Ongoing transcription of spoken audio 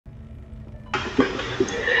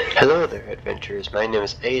Hello there, adventurers. My name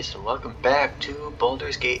is Ace, and welcome back to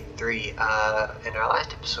Baldur's Gate 3. In our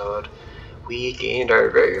last episode, we gained our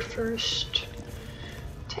very first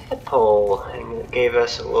tadpole, and it gave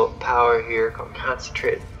us a little power here called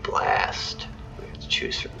Concentrated Blast. We have to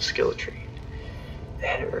choose from the skill tree.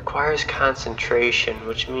 And it requires concentration,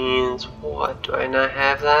 which means, what? Do I not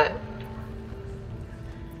have that?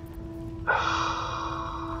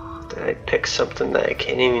 Did I pick something that I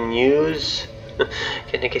can't even use?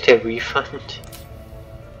 Can I get a refund?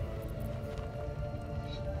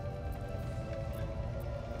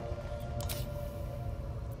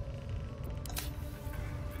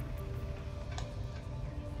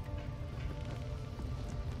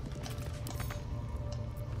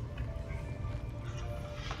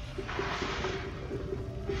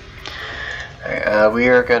 Alright, we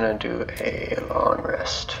are gonna do a long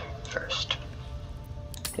rest first.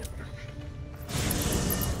 Yep.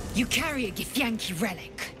 You carry a Githyanki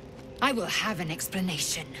relic. I will have an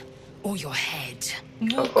explanation. Or your head.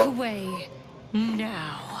 Walk away.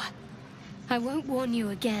 Now. I won't warn you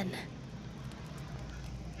again.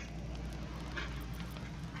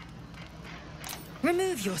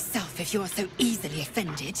 Remove yourself if you are so easily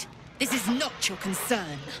offended. This is not your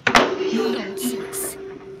concern. Nonsense.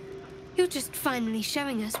 You're just finally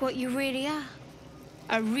showing us what you really are.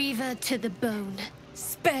 A reaver to the bone.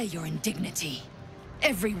 Spare your indignity.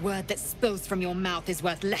 Every word that spills from your mouth is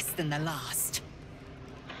worth less than the last.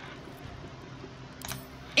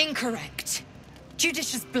 Incorrect.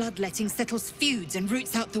 Judicious bloodletting settles feuds and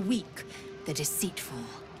roots out the weak, the deceitful.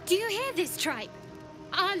 Do you hear this, tribe?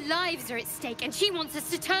 Our lives are at stake, and she wants us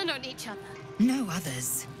to turn on each other. No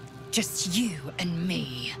others. Just you and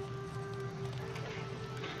me.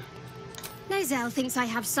 LAE'ZEL thinks I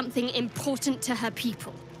have something important to her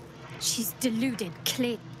people. She's deluded,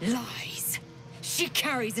 clear. Lies. She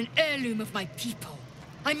carries an heirloom of my people.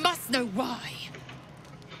 I must know why.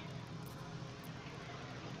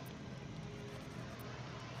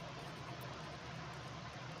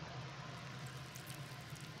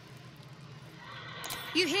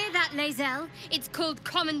 You hear that, LAE'ZEL? It's called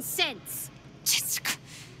common sense. Jisk.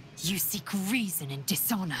 You seek reason in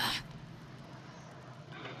dishonor.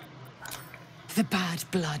 The bad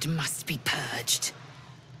blood must be purged.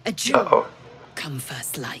 A jewel. Come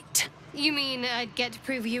first light. You mean I'd get to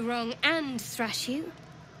prove you wrong and thrash you?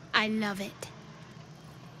 I love it.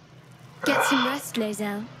 Get some rest,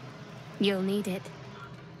 LAE'ZEL. You'll need it.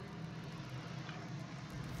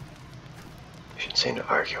 You should seem to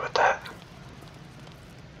argue with that.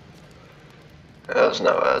 That was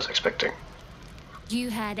not what I was expecting. You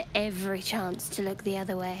had every chance to look the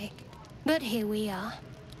other way. But here we are.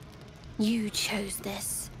 You chose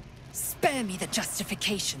this. Spare me the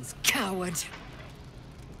justifications, coward.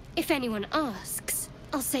 If anyone asks,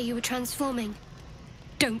 I'll say you were transforming.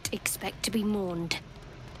 Don't expect to be mourned.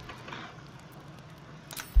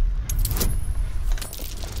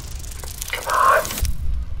 Come on.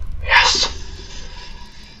 Yes.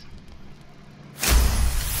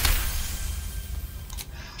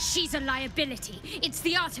 She's a liability. It's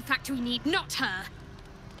the artifact we need, not her.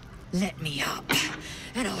 Let me up,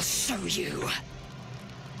 and I'll show you.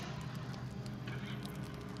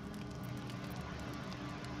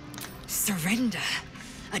 Surrender.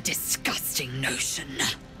 A disgusting notion.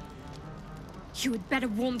 You had better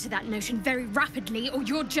warm to that notion very rapidly, or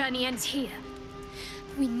your journey ends here.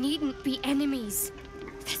 We needn't be enemies.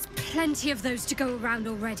 There's plenty of those to go around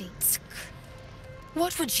already.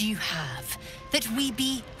 What would you have? That we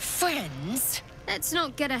be friends? Let's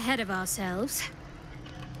not get ahead of ourselves.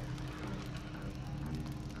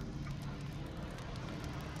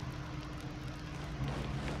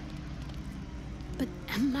 But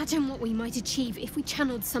imagine what we might achieve if we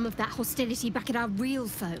channeled some of that hostility back at our real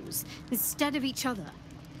foes, instead of each other.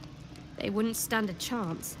 They wouldn't stand a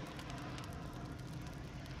chance.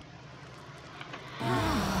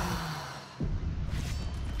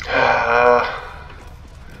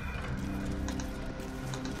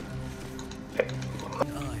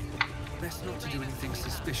 Best not to do anything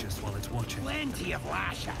suspicious while it's watching. Plenty of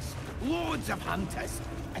lashes, loads of hunters,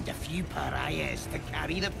 and a few pariahs to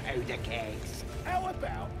carry the powder kegs. How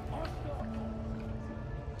about...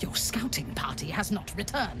 Your scouting party has not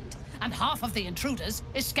returned, and half of the intruders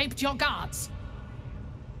escaped your guards.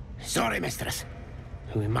 Sorry, mistress.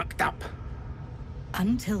 We mucked up.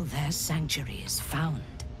 Until their sanctuary is found,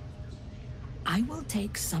 I will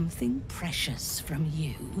take something precious from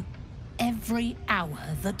you every hour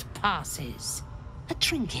that passes. A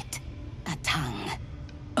trinket, a tongue,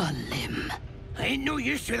 a limb. I ain't no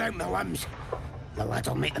use without my limbs. The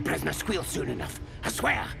lad'll make the prisoner squeal soon enough, I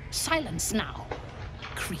swear. Silence now,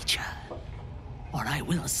 creature. or I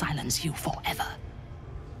will silence you forever.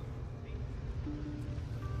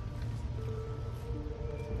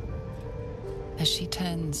 As she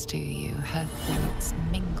turns to you, her thoughts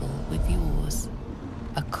mingle with yours.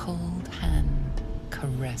 A cold hand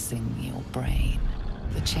caressing your brain.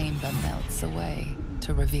 The chamber melts away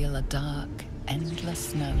to reveal a dark,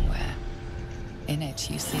 endless nowhere. In it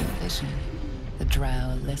you see a vision. The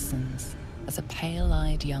drow listens as a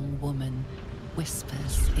pale-eyed young woman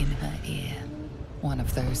whispers in her ear. One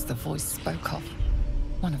of those the voice spoke of.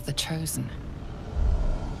 One of the chosen.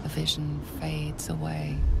 The vision fades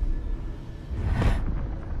away.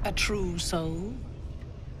 A true soul?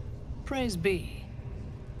 Praise be.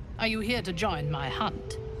 Are you here to join my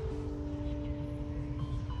hunt?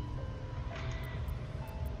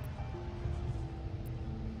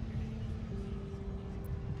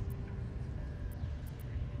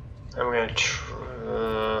 I'm gonna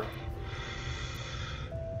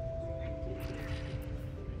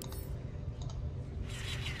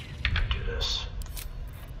do this.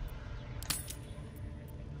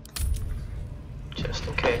 Just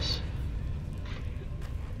in case.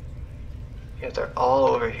 Yeah, they're all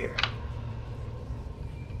over here.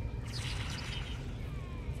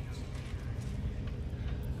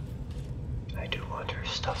 I do want her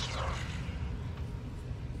stuff though.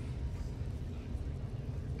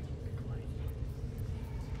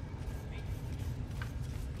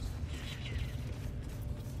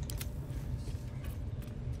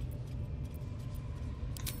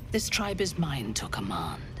 This tribe is mine to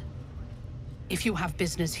command. If you have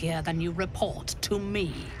business here, then you report to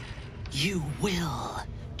me. You will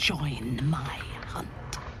join my hunt.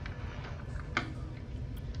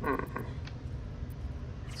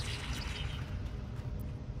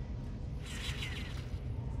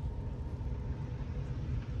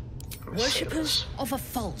 Worshippers of a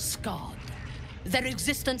false god. Their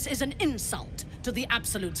existence is an insult to the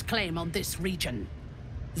Absolute's claim on this region.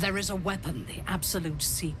 There is a weapon the Absolute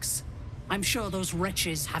seeks. I'm sure those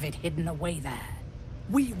wretches have it hidden away there.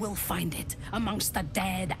 We will find it amongst the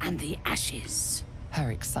dead and the ashes. Her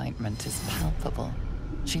excitement is palpable.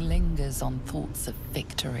 She lingers on thoughts of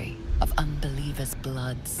victory, of unbelievers'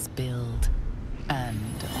 blood spilled,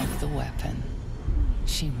 and of the weapon.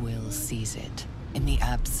 She will seize it, in the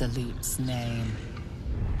Absolute's name.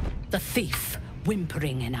 The thief,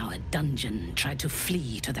 whimpering in our dungeon, tried to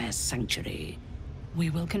flee to their sanctuary. We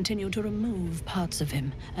will continue to remove parts of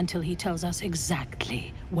him until he tells us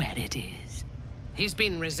exactly where it is. He's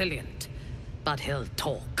been resilient, but he'll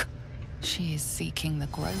talk. She is seeking the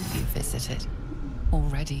grove you visited.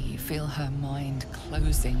 Already you feel her mind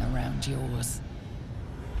closing around yours.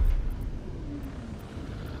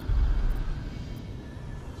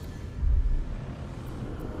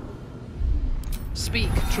 Speak,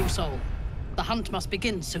 true soul. The hunt must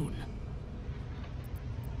begin soon.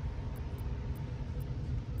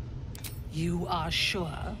 You are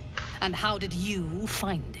sure? And how did you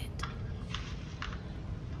find it?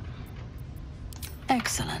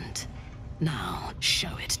 Excellent. Now,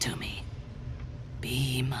 show it to me.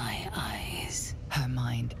 Be my eyes. Her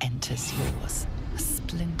mind enters yours, a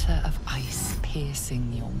splinter of ice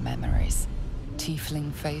piercing your memories.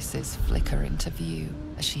 Tiefling faces flicker into view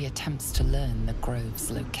as she attempts to learn the grove's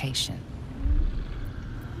location.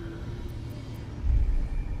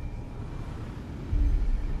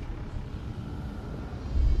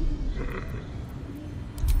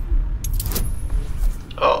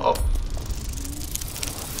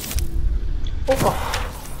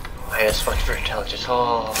 Minus 1 for intelligence.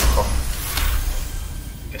 Oh.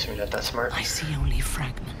 Guess we're not that smart. I see only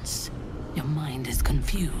fragments. Your mind is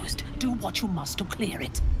confused. Do what you must to clear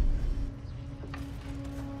it.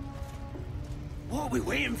 What are we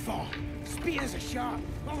waiting for? Spears are sharp.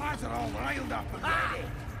 The lads are all riled up and ready.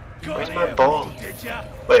 Where's my bow? Did ya?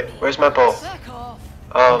 Wait, where's my bow?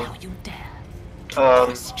 Now you dare to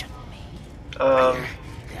question me. I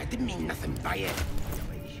didn't mean nothing by it.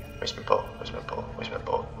 Where's my bow? Where's my bow? Where's my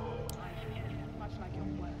bow?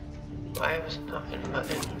 Why was it not in my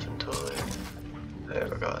inventory? There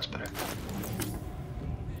we go, that's better.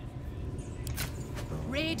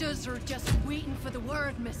 Raiders are just waiting for the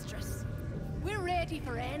word, mistress. We're ready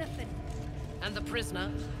for anything. And the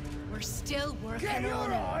prisoner? We're still working Get your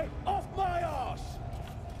on it. eye off my arse!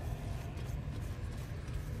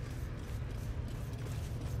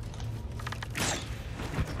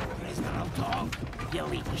 Prisoner will talk. You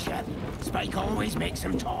leaky shit. Spike always makes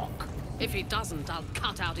him talk. If he doesn't, I'll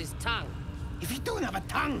cut out his tongue. If he don't have a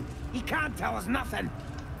tongue, he can't tell us nothing.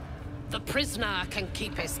 The prisoner can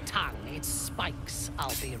keep his tongue. It's spikes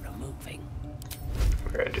I'll be removing.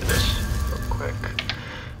 We're gonna do this real quick.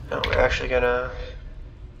 No, we're actually gonna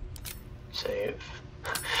save.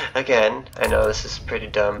 Again, I know this is pretty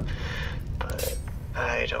dumb, but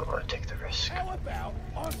I don't want to take the risk. How about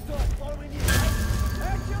I start following you?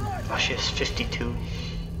 Oh, she has 52.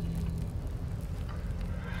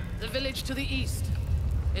 The village to the east.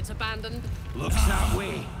 It's abandoned. Looks that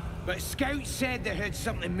way. But scouts said they heard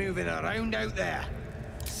something moving around out there.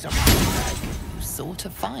 Something bad. You sought a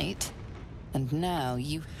fight, and now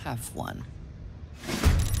you have one.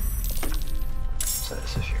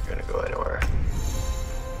 Says if you're gonna go anywhere.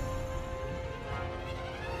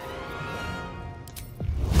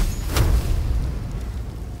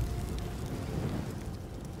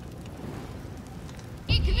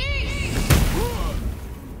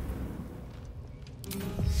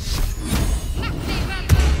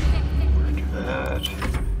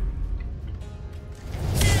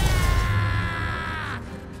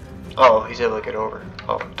 Oh, he's able to get over.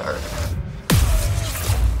 Oh, darn.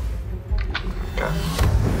 Okay.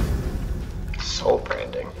 Soul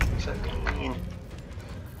branding. What does that mean?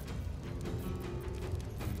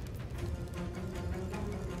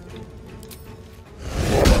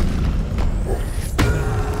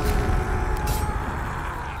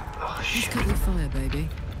 Oh, shit. Just cut your fire, baby.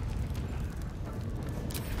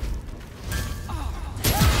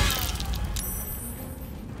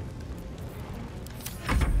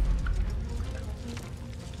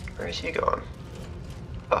 Where is he going?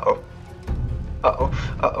 Uh-oh. Uh-oh.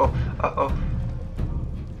 Uh-oh. Uh-oh.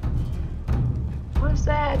 What is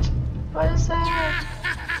that? What is that?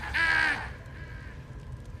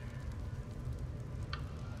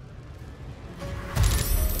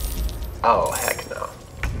 Oh, heck no.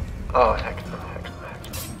 Oh, heck no, heck no, heck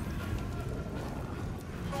no.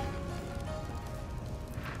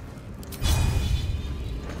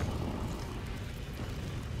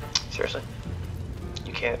 Seriously?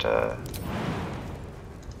 You can't,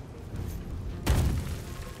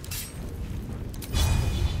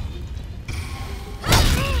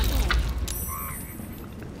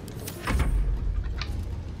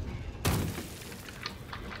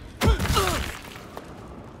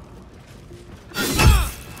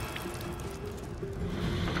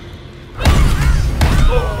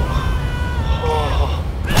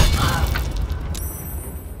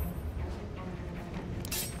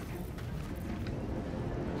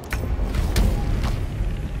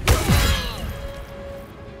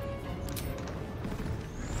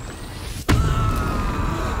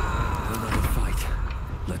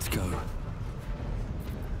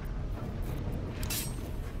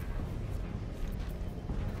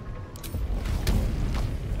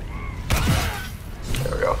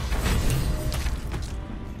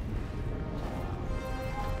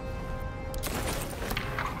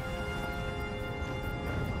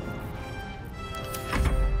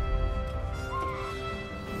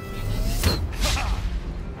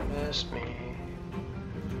 me.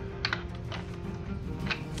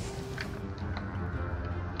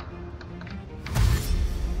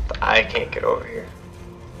 I can't get over here.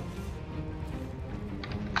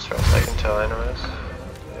 As far as I can tell, anyways.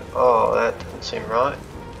 Oh, that doesn't seem right.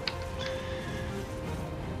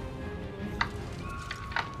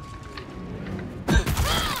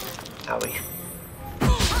 Owie.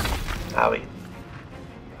 Owie.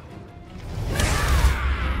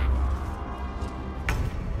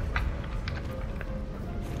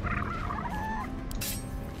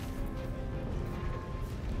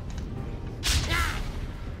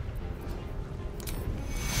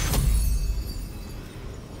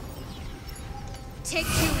 Take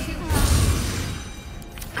two.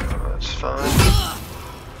 That's fine.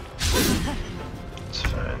 It's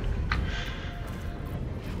fine.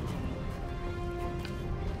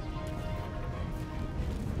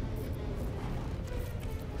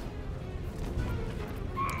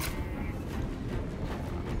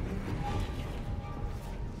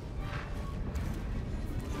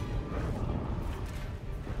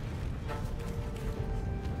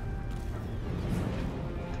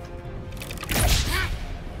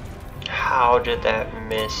 How did that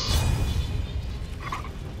miss?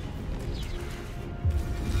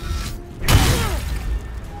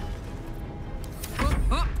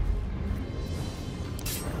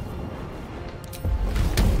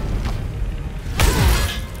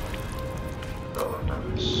 Oh,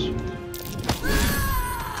 nice.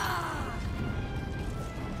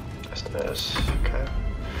 That's a miss. Okay.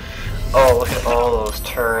 Oh, look at all those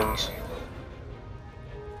turns.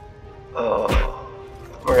 Oh.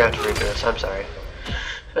 We're gonna have to redo this, I'm sorry.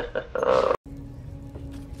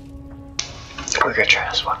 We're gonna try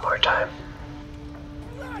this one more time.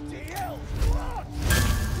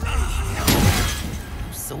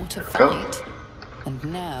 You sought a fight, and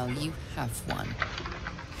now you have one.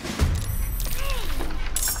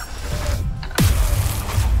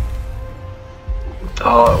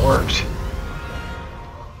 Oh, it worked.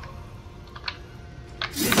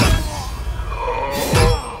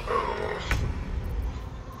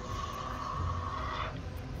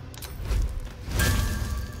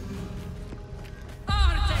 I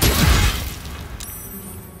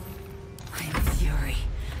am fury.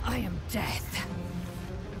 I am death.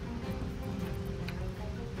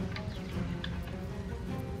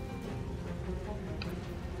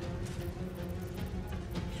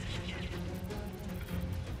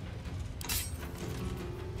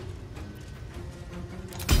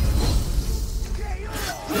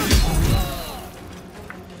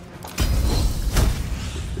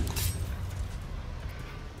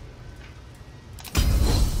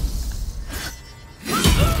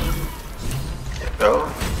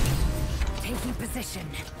 Go. Taking position.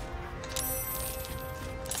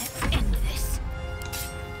 Let's end this.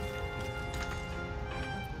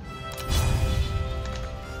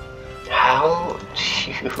 How do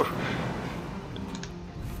you...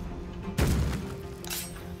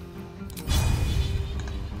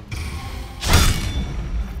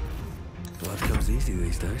 Blood comes easy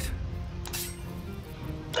these days.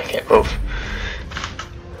 I can't move.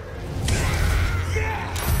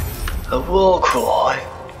 A wool cry.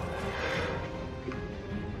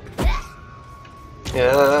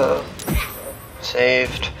 Yeah.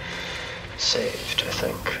 Saved. Saved, I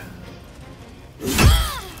think.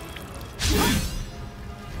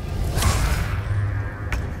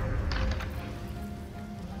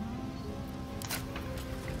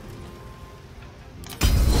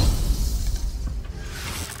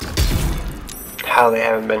 How they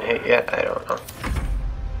haven't been hit yet, I don't know.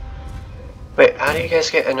 Wait, how do you guys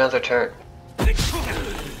get another turn?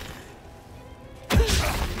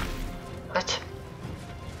 What?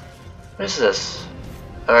 What is this?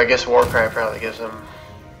 Oh, I guess Warcry probably gives them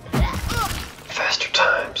faster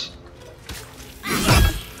times.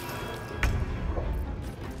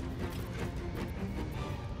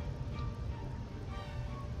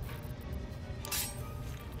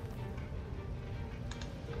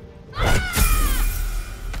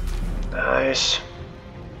 Nice.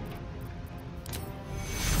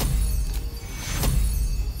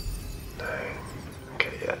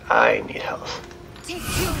 Okay, yeah, I need health.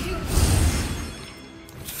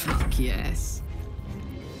 Fuck yes.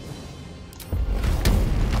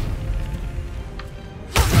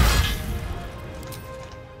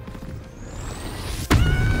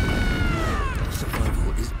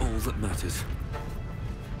 Survival is all that matters.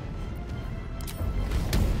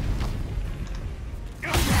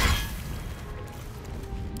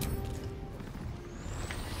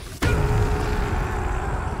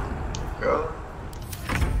 Go.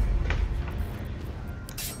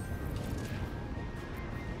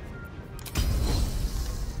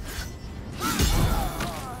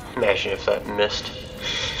 Imagine if that missed.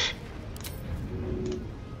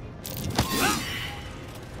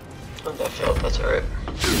 Oh, that failed, that's alright.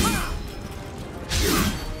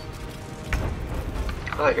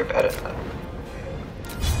 Oh, you're bad at that.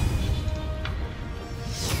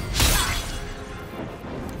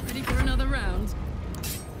 Ready for another round?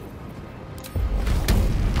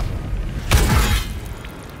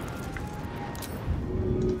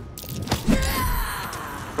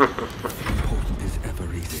 Important is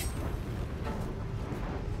ever easy.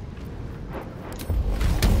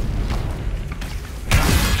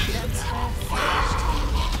 That's her finished.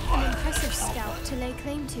 An impressive scalp to lay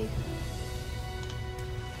claim to.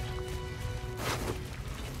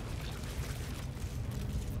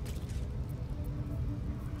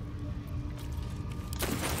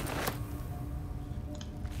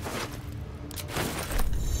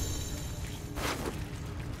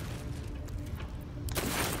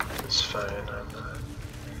 It's fine, I'm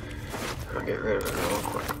gonna get rid of it real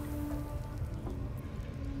quick.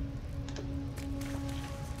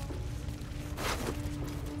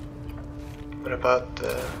 What about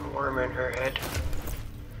the worm in her head?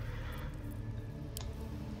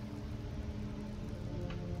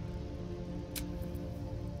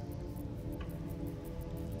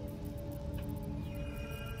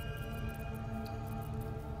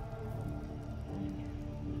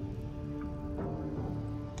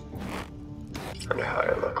 I wonder how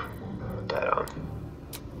I look with that on.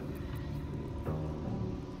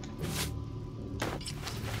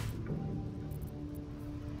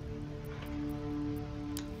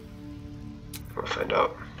 We'll find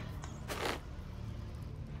out.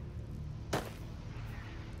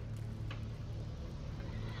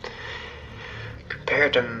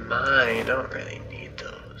 Compared to mine, I don't really need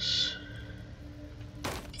those.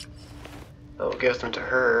 I'll give them to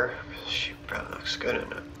her, because she probably looks good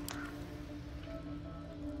in it.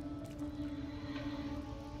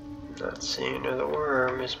 Not seeing the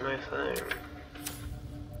worm is my thing.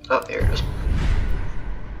 Oh, there it is.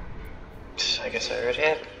 I guess I already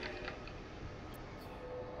have it.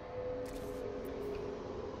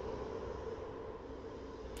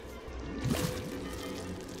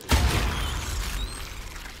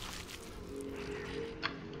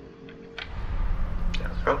 There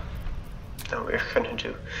we go. Now we're gonna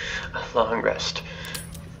do a long rest.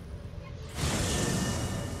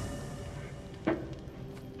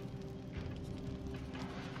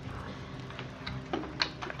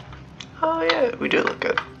 Oh yeah, we do look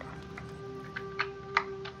good.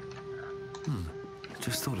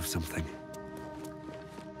 Just thought of something.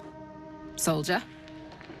 Soldier?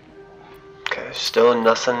 Okay, still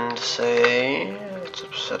nothing to say. It's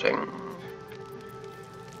upsetting.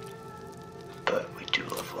 But we do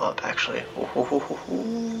level up, actually.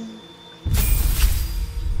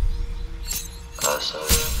 Awesome.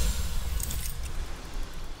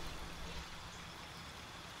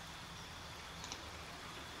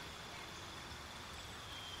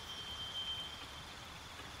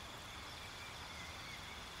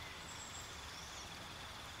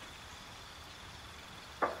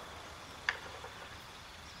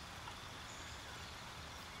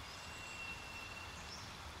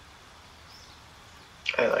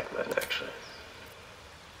 I like mine, actually.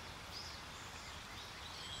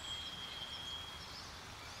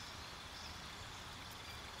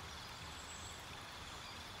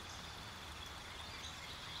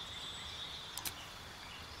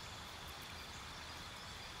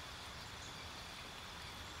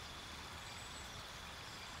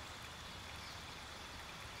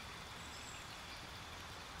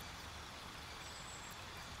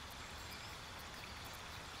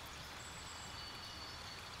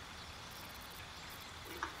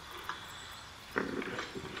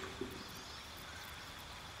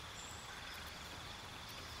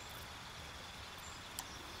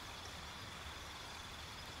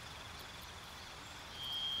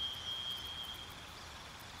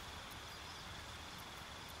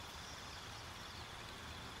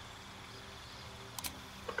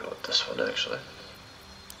 Go with this one, actually.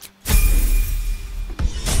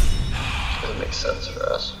 Doesn't make sense for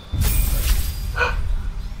us.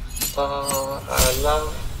 Oh, I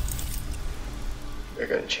love. We're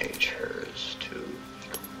gonna change hers to.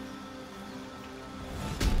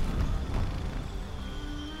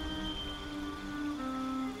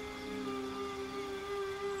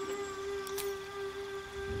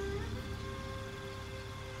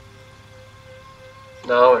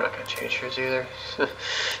 No, we're not gonna change hers either.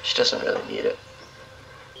 She doesn't really need it.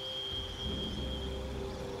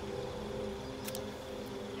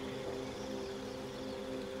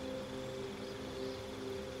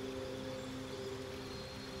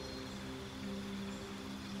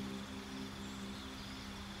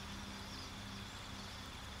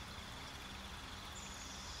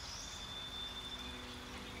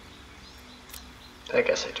 I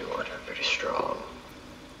guess I do want her pretty strong.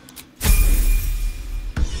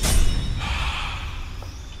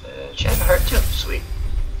 And she has a heart too, sweet.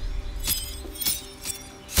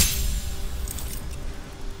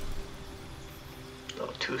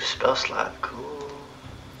 Level 2 spell slot, cool.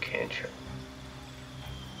 Cantrip.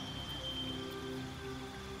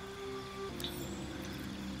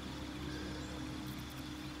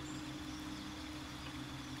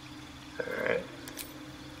 Alright.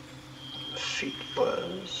 Feet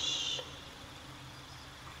was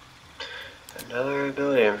another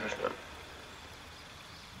ability improvement.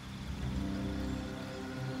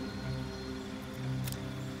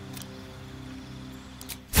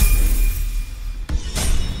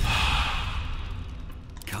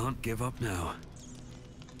 Can't give up now.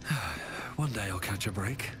 One day I'll catch a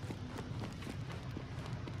break.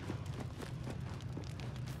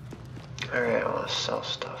 Alright, I want to sell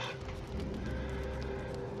stuff.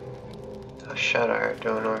 How's Shadow Heart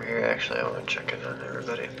doing over here? Actually, I want to check in on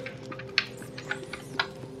everybody.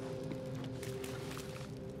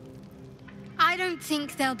 I don't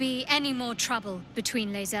think there'll be any more trouble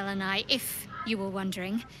between LAE'ZEL and I, if you were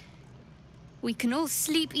wondering. We can all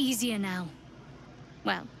sleep easier now.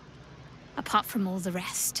 Well, apart from all the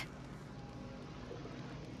rest.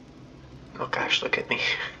 Oh gosh, look at me.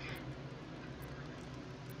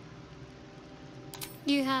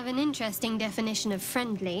 You have an interesting definition of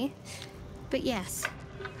friendly, but yes.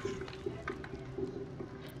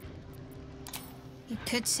 You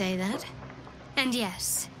could say that. And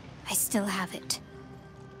yes, I still have it.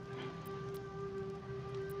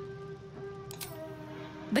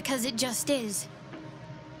 Because it just is.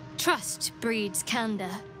 Trust breeds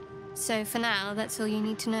candor. So for now, that's all you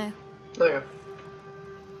need to know. Okay.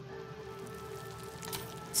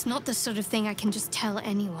 It's not the sort of thing I can just tell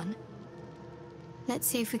anyone. Let's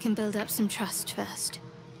see if we can build up some trust first.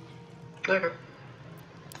 Okay.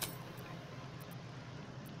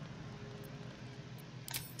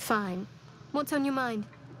 Fine. What's on your mind?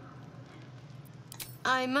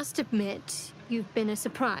 I must admit, you've been a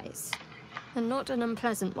surprise, and not an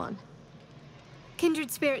unpleasant one. Kindred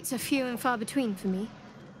spirits are few and far between for me.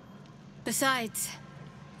 Besides,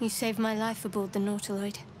 you saved my life aboard the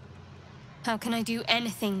Nautiloid. How can I do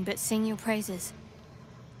anything but sing your praises?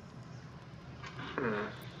 Alright,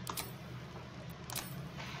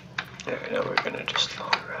 now we're gonna just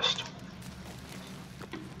long rest.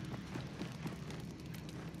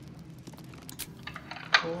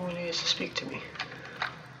 Who needs to speak to me?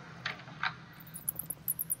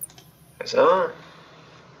 LAE'ZEL?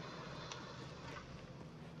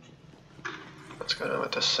 What's going on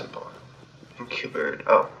with this symbol? Incubird.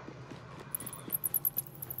 Oh.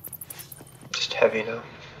 Just heavy now.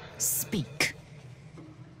 Speak.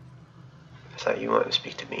 I thought you wanted to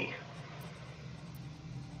speak to me.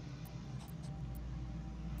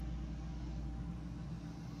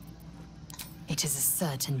 It is a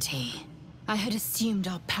certainty. I had assumed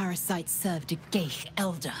our parasites served a Geich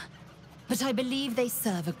elder, but I believe they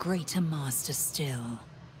serve a greater master still.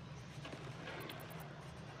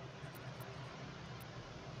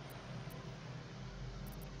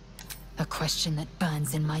 A question that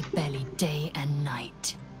burns in my belly day and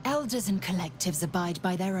night. Elders and collectives abide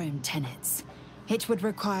by their own tenets. It would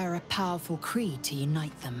require a powerful creed to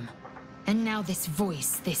unite them. And now this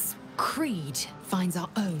voice, this creed, finds our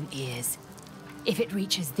own ears. If it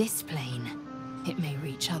reaches this plane, it may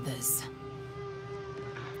reach others.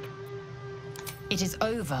 It is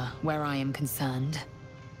over where I am concerned.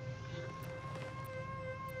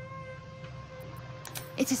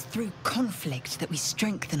 It is through conflict that we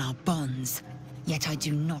strengthen our bonds. Yet I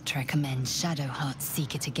do not recommend Shadowheart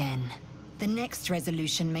seek it again. The next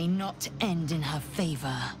resolution may not end in her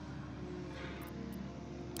favor.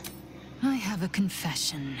 I have a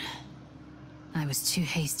confession. I was too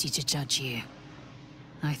hasty to judge you.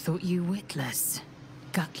 I thought you witless,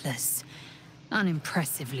 gutless,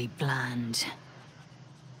 unimpressively bland.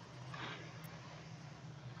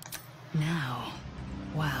 Now,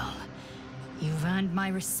 well, you've earned my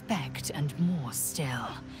respect and more still.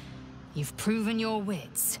 You've proven your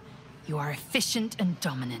wits. You are efficient and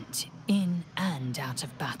dominant, in and out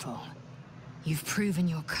of battle. You've proven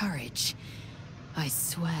your courage. I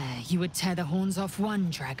swear you would tear the horns off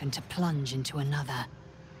one dragon to plunge into another.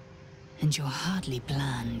 And you're hardly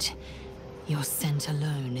bland. Your scent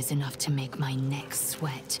alone is enough to make my neck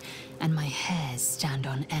sweat and my hairs stand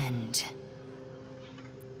on end.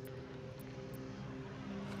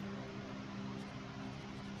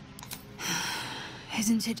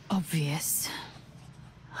 Isn't it obvious?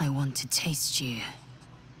 I want to taste you.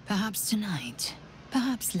 Perhaps tonight,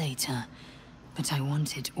 perhaps later, but I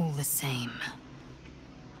want it all the same.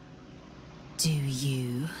 Do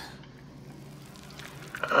you?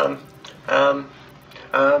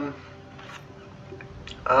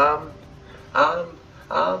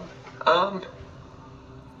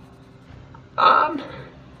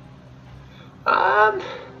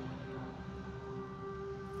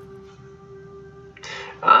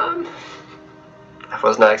 I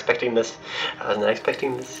was not expecting this. I was not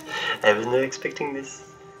expecting this. I was not expecting this.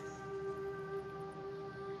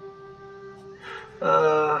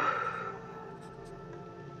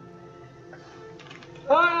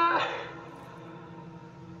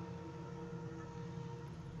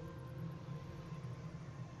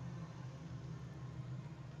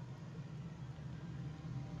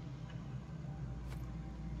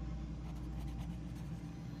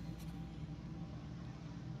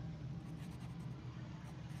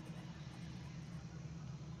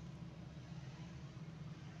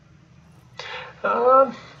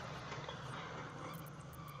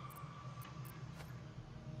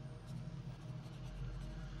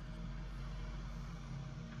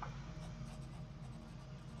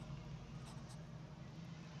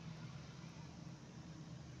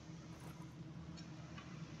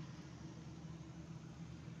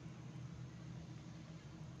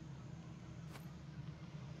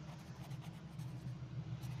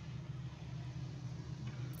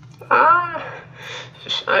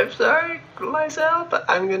 I'm sorry, LAE'ZEL, but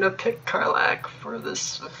I'm gonna pick Karlach for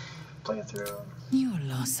this playthrough. Your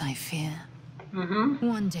loss, I fear.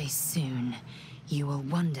 One day soon, you will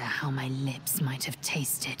wonder how my lips might have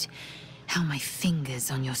tasted, how my fingers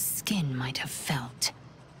on your skin might have felt,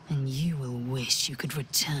 and you will wish you could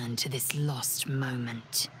return to this lost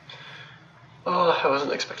moment. Oh, I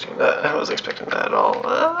wasn't expecting that. I wasn't expecting that at all.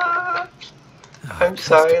 I'm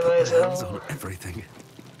sorry, LAE'ZEL. On everything.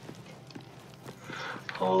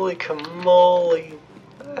 Holy camole.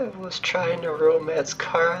 I was trying to romance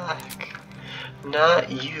Karlach,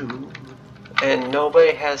 not you. And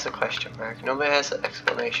nobody has a question mark. Nobody has an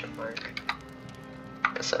exclamation mark.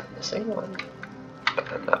 Guess I'm missing one.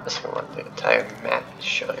 But I'm not missing one. The entire map is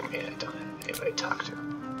showing me I don't have anybody to talk to.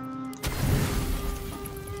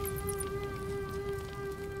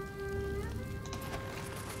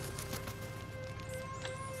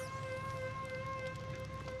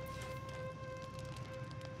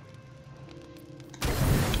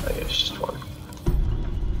 I guess just one.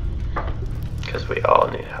 Because we all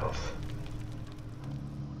need health.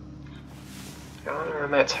 I want to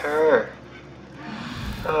romance her.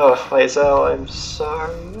 Oh, LAE'ZEL, I'm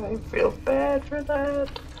sorry. I feel bad for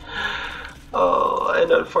that. Oh,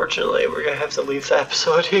 and unfortunately, we're gonna have to leave the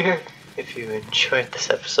episode here. If you enjoyed this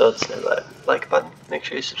episode, hit that like button. Make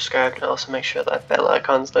sure you subscribe, and also make sure that bell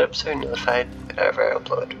icon's lit up so you're notified whenever I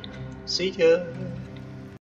upload. See ya!